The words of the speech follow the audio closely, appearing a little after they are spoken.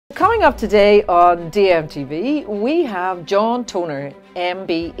Coming up today on DMTV, we have John Toner,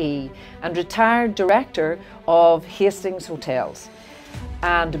 MBE, and retired director of Hastings Hotels,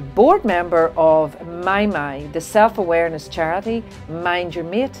 and board member of My, the self-awareness charity. Mind your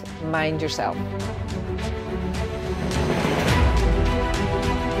mate, mind yourself.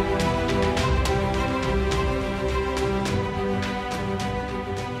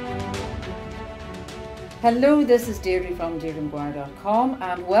 Hello, this is Deirdre from DeirdreMaguire.com,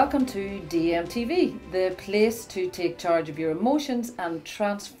 and welcome to DMTV, the place to take charge of your emotions and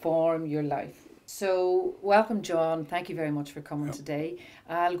transform your life. So, welcome John, thank you very much for coming today.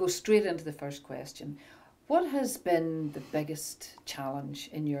 I'll go straight into the first question. What has been the biggest challenge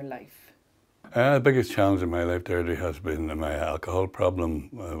in your life? The biggest challenge in my life, Deirdre, has been my alcohol problem.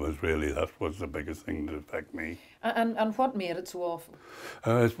 That was the biggest thing that affected me. And what made it so awful?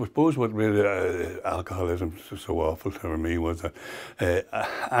 I suppose what really alcoholism was so awful for me was that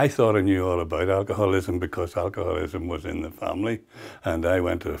I thought I knew all about alcoholism because alcoholism was in the family. And I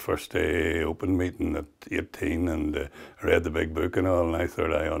went to the first day open meeting at 18 and read the big book and all, and I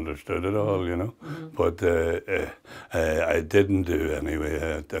thought I understood it all, you know. But I didn't do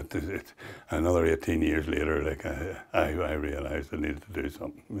anyway. Another 18 years later, like I realised I needed to do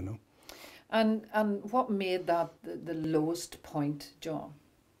something, you know. And what made that the lowest point, John?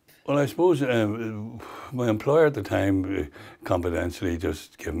 Well, I suppose my employer at the time confidentially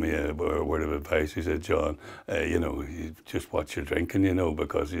just gave me a word of advice. He said, John, you know, you just watch your drinking, you know,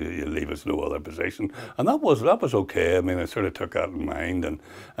 because you leave us no other position. And that was okay. I mean, I sort of took that in mind and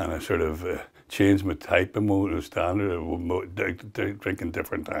I sort of changed my type of standard of drinking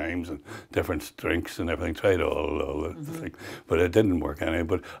different times and different drinks and everything. Tried all the things, but it didn't work anyway.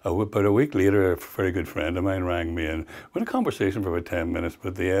 But about a week later, a very good friend of mine rang me and we had a conversation for about 10 minutes. But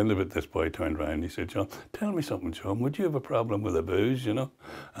at the end of it, this boy turned around and he said, John, tell me something, John. Would you have a problem with the booze, you know?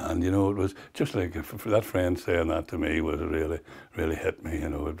 And, you know, it was just like, for that friend saying that to me was really hit me, you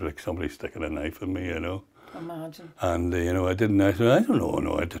know. It was like somebody sticking a knife in me, you know. Imagine. And, you know, I said, I don't know,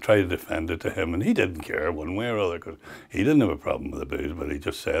 no, I had to try to defend it to him, and he didn't care one way or other, because he didn't have a problem with the booze, but he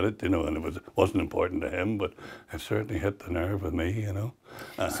just said it, you know, and it wasn't important to him, but it certainly hit the nerve with me, you know.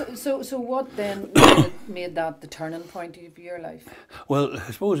 So what then made that the turning point of your life? Well,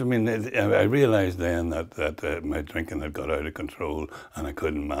 I suppose, I mean, I realised then that my drinking had got out of control and I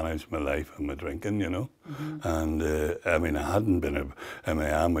couldn't manage my life and my drinking, you know. And I mean, I hadn't been I'm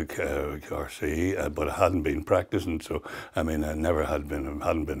a RC, but I hadn't been practising, so I mean, I hadn't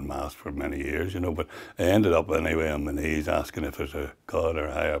been masked for many years, you know. But I ended up anyway on my knees asking if there's a God or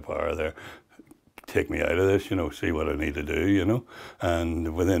a higher power there. Take me out of this, you know, see what I need to do, you know.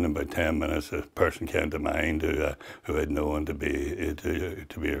 And within about 10 minutes, a person came to mind who I'd known to be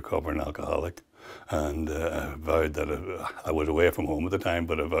a recovering alcoholic. And I vowed that I was away from home at the time,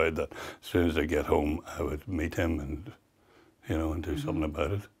 but I vowed that as soon as I get home, I would meet him and, you know, and do something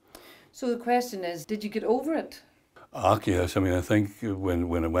about it. So the question is, did you get over it? Yes, I mean, I think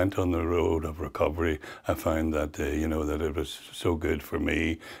when I went on the road of recovery, I found that you know, that it was so good for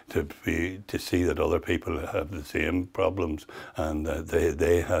me to see that other people have the same problems and that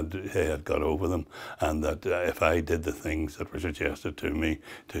they had got over them, and that if I did the things that were suggested to me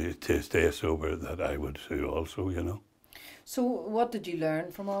to stay sober, that I would do also, you know. So what did you learn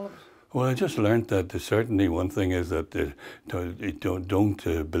from all of it? Well, I just learned that certainly one thing is that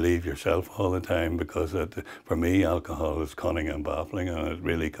don't believe yourself all the time, because for me alcohol is cunning and baffling, and it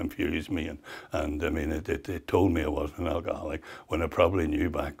really confused me. And I mean, it told me I wasn't an alcoholic when I probably knew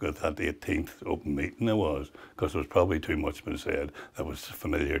back at that 18th open meeting I was, because there was probably too much been said that was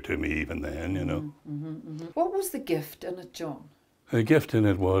familiar to me even then, you know. What was the gift in it, John? The gift in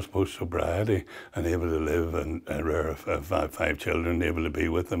it was both sobriety and able to live and rear 5 children, able to be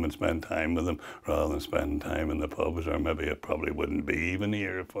with them and spend time with them rather than spend time in the pubs, or maybe it probably wouldn't be even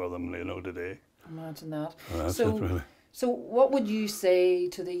here for them, you know, today. Imagine that. Well, that's it, really. So what would you say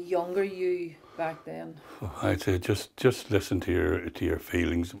to the younger you back then? I'd say just listen to your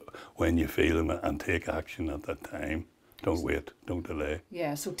feelings when you feel them and take action at that time. Don't wait, don't delay.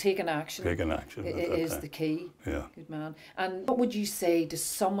 Yeah, so taking action. Taking action is the key. Yeah. Good man. And what would you say to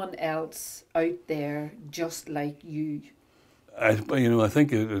someone else out there just like you? I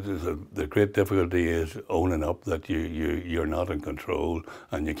think the great difficulty is owning up that you're not in control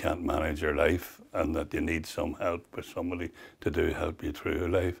and you can't manage your life, and that you need some help with somebody to help you through your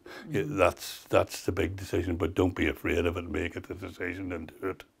life. That's the big decision, but don't be afraid of it. Make it a decision and do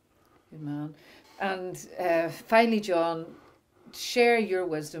it. Good man. And finally, John, share your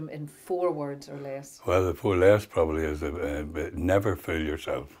wisdom in 4 words or less. Well, the 4 less probably is never fool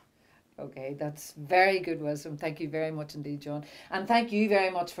yourself. Okay, that's very good wisdom. Thank you very much indeed, John. And thank you very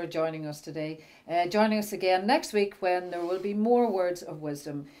much for joining us today. Joining us again next week when there will be more words of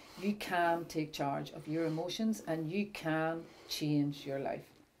wisdom. You can take charge of your emotions and you can change your life.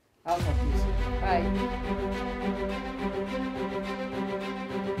 I'll talk to you soon.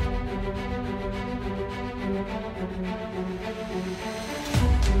 Bye.